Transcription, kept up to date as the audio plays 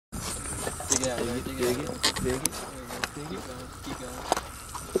Dig it out. Dig it. Keep going.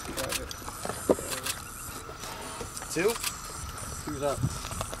 Grab it. 2? 2's up.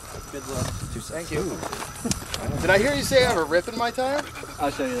 Good luck. Thank you. Did I hear you say I have a rip in my tire? I'll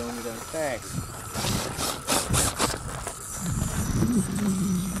show you that when you're done. Thanks.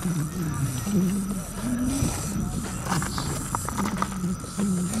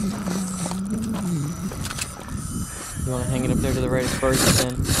 You want to hang it up there to the right first,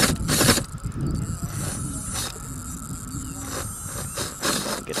 then.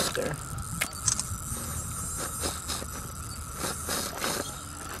 Get up there.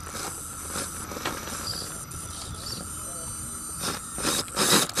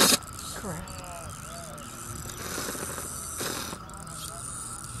 Crap.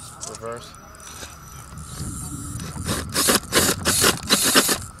 Reverse.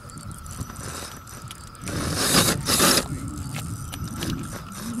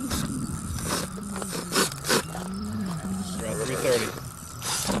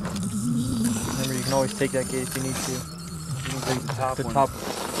 Remember, you can always take that gate if you need to. You can take the top one.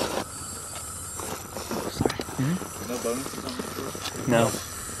 Sorry. No bonuses on this course? No.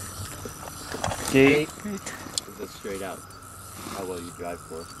 Gate. Is that straight out? How well you drive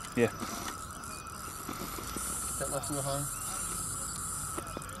for? Yeah. That left wheel high.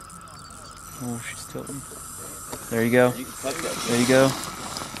 Oh, she's tilting. There you go. You can cut that. There you go.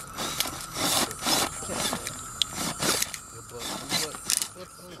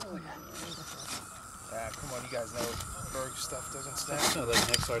 Come on, you guys know Berg stuff doesn't stand. That's not like an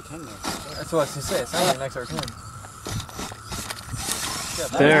XR10 there. That's what I was going to say. It's not like an XR10.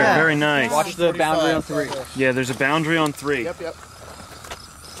 There, very nice. Watch the boundary on 3. Yeah, there's a boundary on 3. Yep.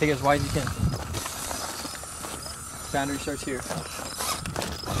 Take it as wide as you can. Boundary starts here.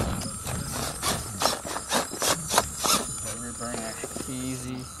 Rear burn action.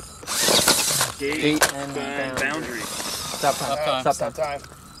 Easy. Gate and boundary. Stop time. Stop time.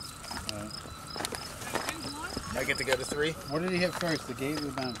 I get to go to 3. What did he hit first, the gate or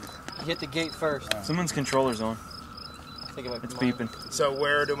the boundary? You hit the gate first. Someone's controller's on. Take it away It's from mine. beeping. So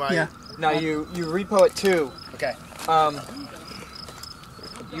where do my... Now you repo at 2. Okay.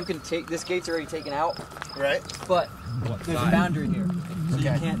 You can take, this gate's already taken out, Right? but there's a boundary here, so you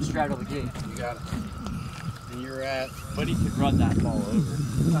can't straddle the gate. You got it. And you're at... But he could run that ball over.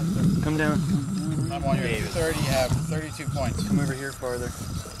 Come down. I'm on your 30, you have 32 points. Come over here farther.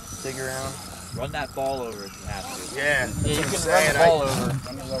 Dig around. Run that ball over if you have to. Yeah. Yeah, you can run the ball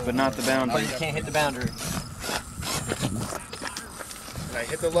over, But not the but boundary. you can't hit the boundary. And I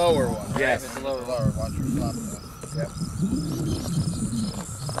hit the lower one. Yes. Hit the lower one. Lower, watch your flop though. Yep.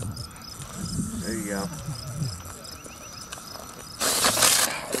 There you go.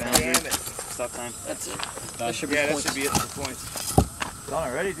 Damn it. Stop time. That's it. Done. That should be Yeah, that points. should be it for points. Done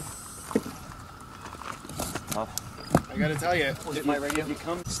already. I gotta tell you. Was it my radio? If you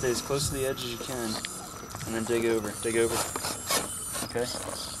come, stay as close to the edge as you can, and then dig over. Dig over. Okay.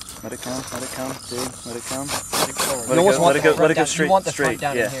 Let it come. Let it come. Dig. Let it come. Let it go. Let it go straight. You want the straight. front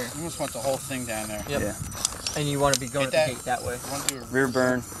down Yeah. in here. You almost want the whole thing down there. Yep. Yeah. And you want to be going at Hit the that. gate that way. You want to do a Rear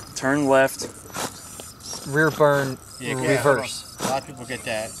burn. Turn left. Rear burn, Yeah, reverse. A lot of people get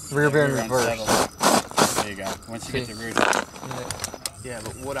that. Rear That burn, reverse. unsettled. There you go. Once you get the rear. Yeah,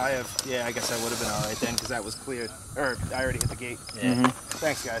 but would I have... Yeah, I guess I would have been alright then, because that was cleared. Or, I already hit the gate. Yeah.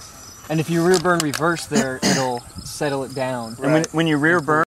 Thanks, guys. And if you rear burn reverse there, it'll settle it down. And when you rear burn.